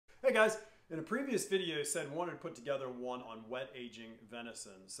Hey guys, in a previous video said we wanted to put together one on wet aging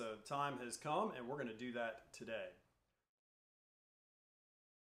venison. So time has come and we're going to do that today.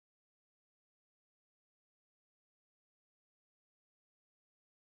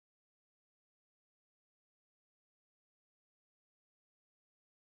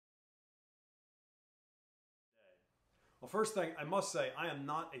 Well, first thing I must say, I am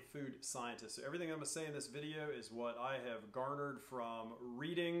not a food scientist. So everything I'm going to say in this video is what I have garnered from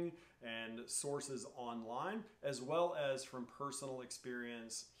reading and sources online, as well as from personal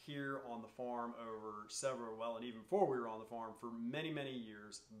experience here on the farm over several, well, and even before we were on the farm for many, many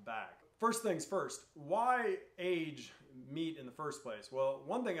years back. First things first, why age meat in the first place? Well,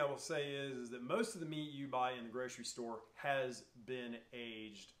 one thing I will say is that most of the meat you buy in the grocery store has been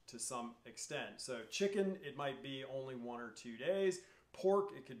aged to some extent. So chicken, it might be only 1 or 2 days. Pork,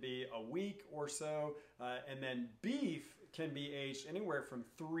 it could be a week or so. And then beef can be aged anywhere from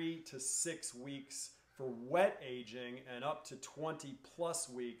 3 to 6 weeks for wet aging and up to 20 plus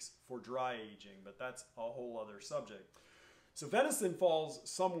weeks for dry aging, but that's a whole other subject. So venison falls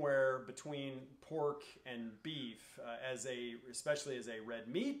somewhere between pork and beef, especially as a red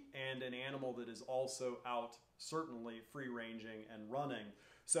meat and an animal that is also out certainly free ranging and running.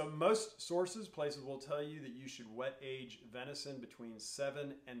 So most sources, places will tell you that you should wet age venison between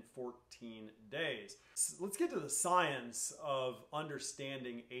 7 and 14 days. So let's get to the science of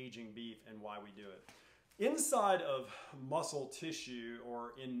understanding aging beef and why we do it. Inside of muscle tissue,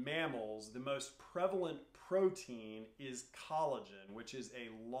 or in mammals, the most prevalent protein is collagen, which is a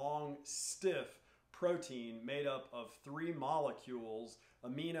long, stiff protein made up of 3 molecules,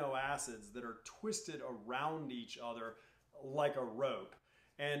 amino acids, that are twisted around each other like a rope.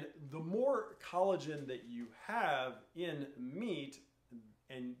 And the more collagen that you have in meat,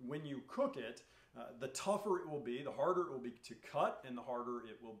 and when you cook it, the tougher it will be, the harder it will be to cut, and the harder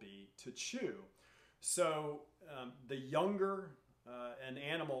it will be to chew. So the younger an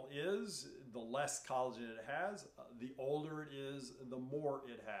animal is, the less collagen it has. The older it is, the more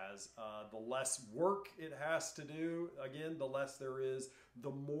it has. The less work it has to do, again, the less there is. The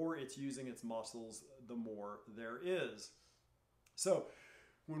more it's using its muscles, the more there is. So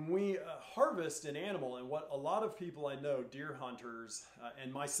when we harvest an animal, and what a lot of people I know, deer hunters,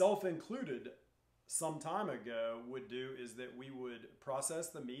 and myself included, some time ago would do is that we would process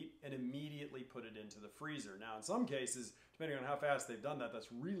the meat and immediately put it into the freezer. Now, in some cases, depending on how fast they've done that, that's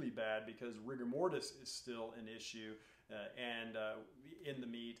really bad because rigor mortis is still an issue in the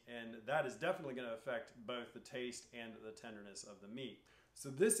meat, and that is definitely going to affect both the taste and the tenderness of the meat. So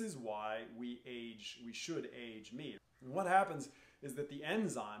this is why we should age meat. And what happens is that the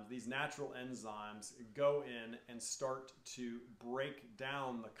enzymes, these natural enzymes, go in and start to break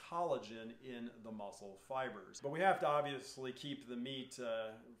down the collagen in the muscle fibers. But we have to obviously keep the meat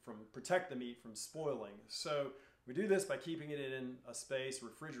protect the meat from spoiling. So we do this by keeping it in a space,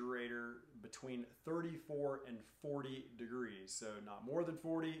 refrigerator, between 34 and 40 degrees. So not more than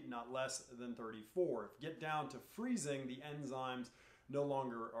 40, not less than 34. If you get down to freezing, the enzymes no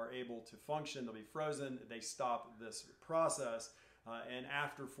longer are able to function. They'll be frozen. They stop this process. And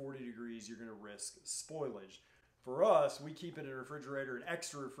after 40 degrees, you're going to risk spoilage. For us, we keep it in a refrigerator, an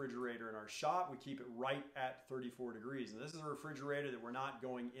extra refrigerator in our shop. We keep it right at 34 degrees. And this is a refrigerator that we're not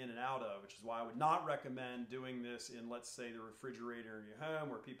going in and out of, which is why I would not recommend doing this in, let's say, the refrigerator in your home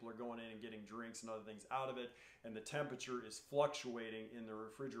where people are going in and getting drinks and other things out of it, and the temperature is fluctuating in the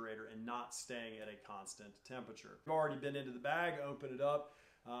refrigerator and not staying at a constant temperature. I've already been into the bag, open it up.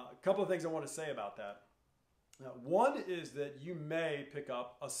 A couple of things I want to say about that. One is that you may pick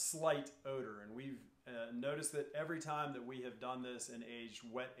up a slight odor, and we've noticed that every time that we have done this and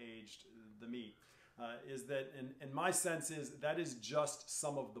wet aged the meat, is that, and my sense is that is just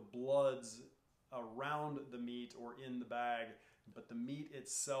some of the bloods around the meat or in the bag, but the meat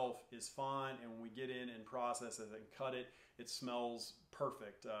itself is fine, and when we get in and process it and cut it, it smells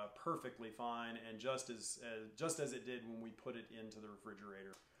perfect, perfectly fine, and just as it did when we put it into the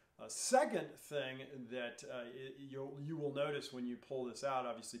refrigerator. Second thing that you will notice when you pull this out,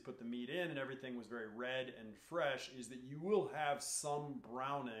 obviously put the meat in and everything was very red and fresh, is that you will have some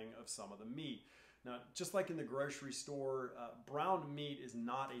browning of some of the meat. Now, just like in the grocery store, browned meat is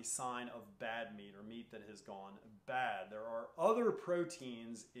not a sign of bad meat or meat that has gone bad. There are other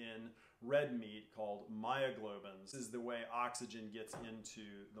proteins in red meat called myoglobins. This is the way oxygen gets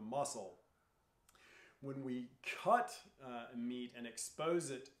into the muscle. When we cut meat and expose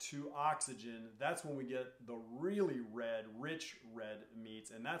it to oxygen, that's when we get the really red, rich red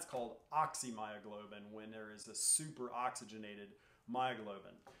meats, and that's called oxymyoglobin, when there is a super oxygenated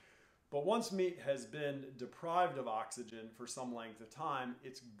myoglobin. But once meat has been deprived of oxygen for some length of time,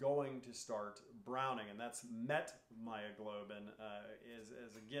 it's going to start browning, and that's metmyoglobin.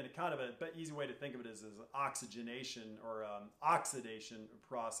 Is again kind of an easy way to think of it is an oxygenation or oxidation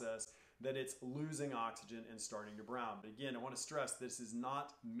process, that it's losing oxygen and starting to brown. But again, I want to stress this is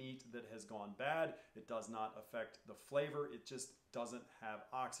not meat that has gone bad. It does not affect the flavor. It just doesn't have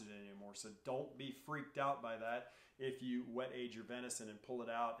oxygen anymore. So don't be freaked out by that if you wet age your venison and pull it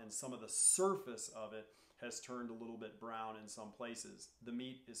out and some of the surface of it has turned a little bit brown in some places. The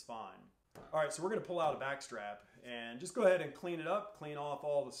meat is fine. All right, so we're going to pull out a back strap and just go ahead and clean it up, clean off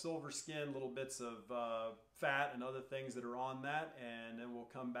all the silver skin, little bits of fat and other things that are on that, and then we'll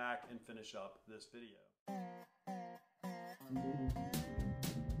come back and finish up this video.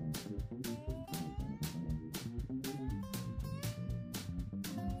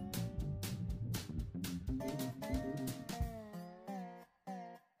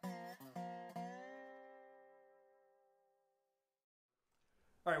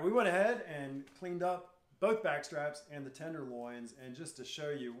 All right, we went ahead and cleaned up both back straps and the tenderloins, and just to show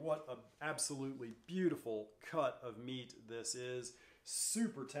you what an absolutely beautiful cut of meat this is,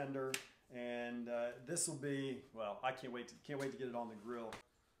 super tender, and this will be, well, I can't wait to get it on the grill.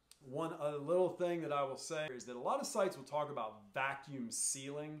 One other little thing that I will say is that a lot of sites will talk about vacuum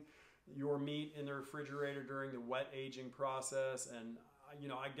sealing your meat in the refrigerator during the wet aging process, and you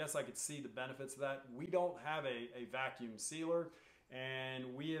know, I guess I could see the benefits of that. We don't have a vacuum sealer.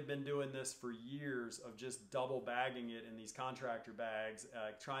 And we have been doing this for years of just double bagging it in these contractor bags,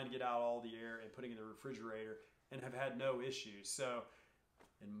 trying to get out all the air and putting it in the refrigerator, and have had no issues. So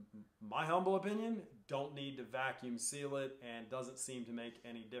in my humble opinion, don't need to vacuum seal it, and doesn't seem to make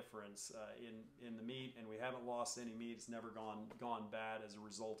any difference in the meat, and we haven't lost any meat. It's never gone bad as a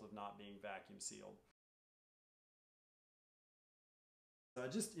result of not being vacuum sealed.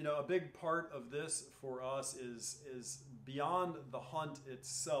 Just, you know, a big part of this for us is beyond the hunt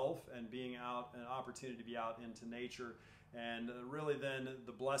itself and being out, an opportunity to be out into nature, and really then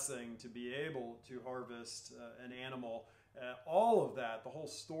the blessing to be able to harvest an animal, all of that, the whole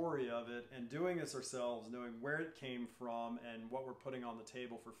story of it, and doing this ourselves, knowing where it came from and what we're putting on the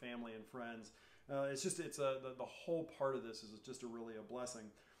table for family and friends. The whole part of this is just really a blessing.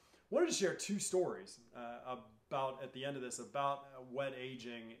 I wanted to share two stories about at the end of this about wet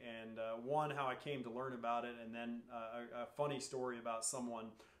aging, and one, how I came to learn about it, and then a funny story about someone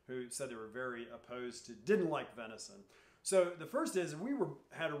who said they were very opposed to, didn't like venison. So the first is we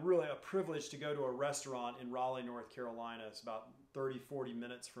had a privilege to go to a restaurant in Raleigh, North Carolina. It's about 30-40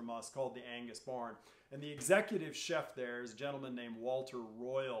 minutes from us, called the Angus Barn. And the executive chef there is a gentleman named Walter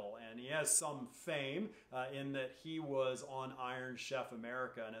Royal, and he has some fame in that he was on Iron Chef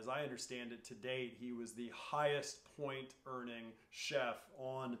America, and as I understand it, to date he was the highest point earning chef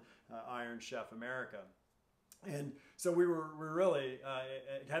on Iron Chef America. And so we really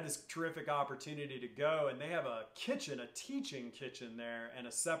had this terrific opportunity to go, and they have a kitchen, a teaching kitchen there, and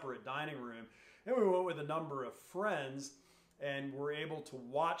a separate dining room. And we went with a number of friends, and were able to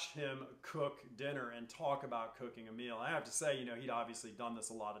watch him cook dinner and talk about cooking a meal. I have to say, you know, he'd obviously done this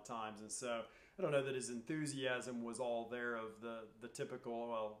a lot of times, and so I don't know that his enthusiasm was all there of the typical,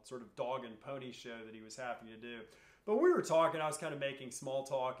 well, sort of dog and pony show that he was happy to do. But we were talking, I was kind of making small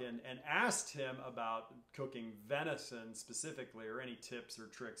talk, and asked him about cooking venison specifically, or any tips or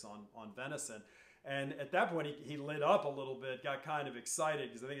tricks on venison. And at that point, he lit up a little bit, got kind of excited,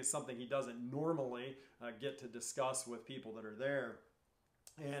 because I think it's something he doesn't normally get to discuss with people that are there.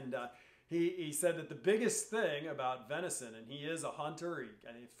 And he said that the biggest thing about venison, and he is a hunter,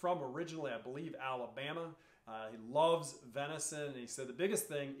 he's from originally, I believe, Alabama. He loves venison, and he said the biggest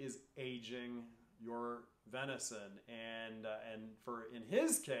thing is aging your venison. And for in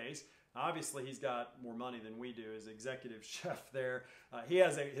his case, obviously he's got more money than we do as executive chef there. He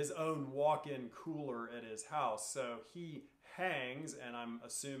has his own walk-in cooler at his house, so he hangs, and I'm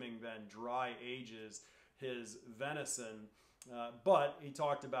assuming then dry ages his venison. But he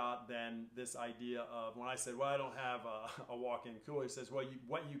talked about then this idea of, when I said, well, I don't have a walk-in cooler, he says, well,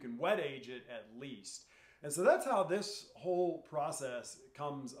 you can wet age it at least. And so that's how this whole process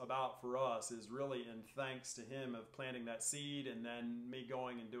comes about for us, is really in thanks to him of planting that seed, and then me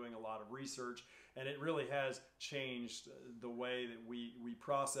going and doing a lot of research. And it really has changed the way that we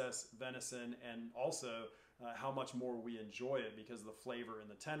process venison, and also how much more we enjoy it because of the flavor and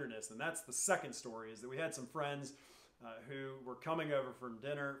the tenderness. And that's the second story, is that we had some friends who were coming over for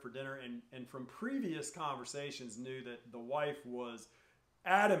dinner, and from previous conversations knew that the wife was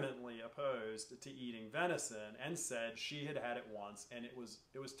adamantly opposed to eating venison, and said she had had it once and it was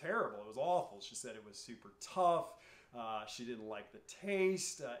terrible. It was awful. She said it was super tough. She didn't like the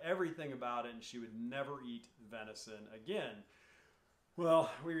taste, everything about it, and she would never eat venison again.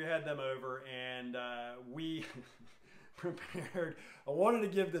 Well, we had them over, and we prepared. I wanted to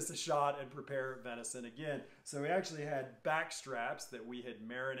give this a shot and prepare venison again. So we actually had back straps that we had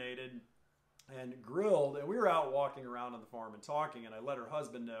marinated and grilled, and we were out walking around on the farm and talking, and I let her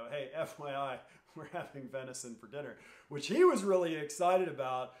husband know, hey, FYI, we're having venison for dinner, which he was really excited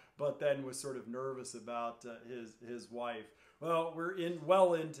about, but then was sort of nervous about his wife. Well, we're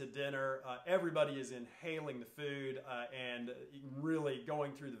well into dinner. Everybody is inhaling the food and really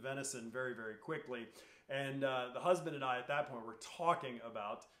going through the venison very, very quickly. And the husband and I at that point were talking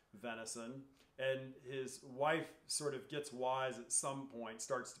about venison, and his wife sort of gets wise at some point,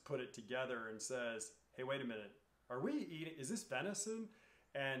 starts to put it together and says, hey, wait a minute, are we eating, is this venison?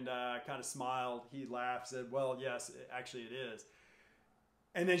 And kind of smiled. He laughed, said, well, yes, actually it is.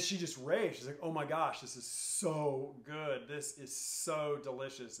 And then she just raved. She's like, oh my gosh, this is so good. This is so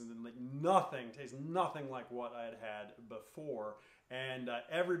delicious. And then like nothing, tastes nothing like what I had had before. And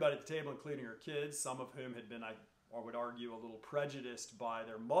everybody at the table, including her kids, some of whom had been, I would argue, a little prejudiced by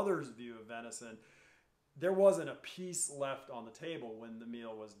their mother's view of venison, there wasn't a piece left on the table when the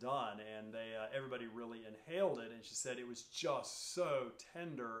meal was done, and everybody really inhaled it, and she said it was just so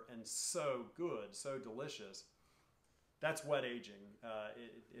tender and so good, so delicious. That's wet aging,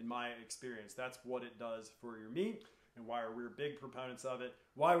 in my experience. That's what it does for your meat, and why we're big proponents of it,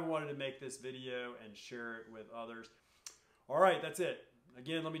 why we wanted to make this video and share it with others. All right, that's it.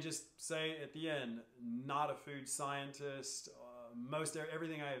 Again, let me just say at the end, not a food scientist.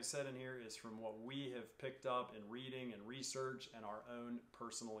 Everything I have said in here is from what we have picked up in reading and research and our own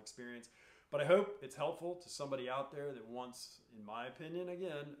personal experience. But I hope it's helpful to somebody out there that wants, in my opinion,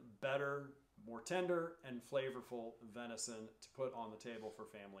 again, better, more tender and flavorful venison to put on the table for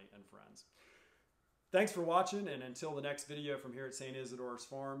family and friends. Thanks for watching, and until the next video from here at St. Isidore's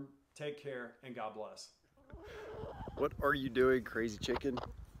Farm, take care and God bless. What are you doing, crazy chicken?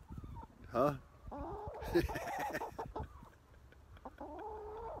 Huh?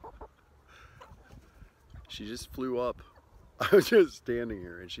 She just flew up. I was just standing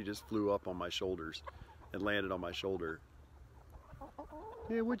here and she just flew up on my shoulders and landed on my shoulder.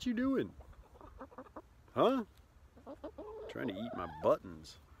 Yeah, what you doing? Huh? Trying to eat my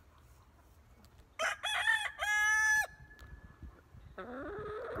buttons.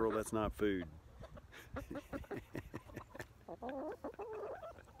 Girl, that's not food.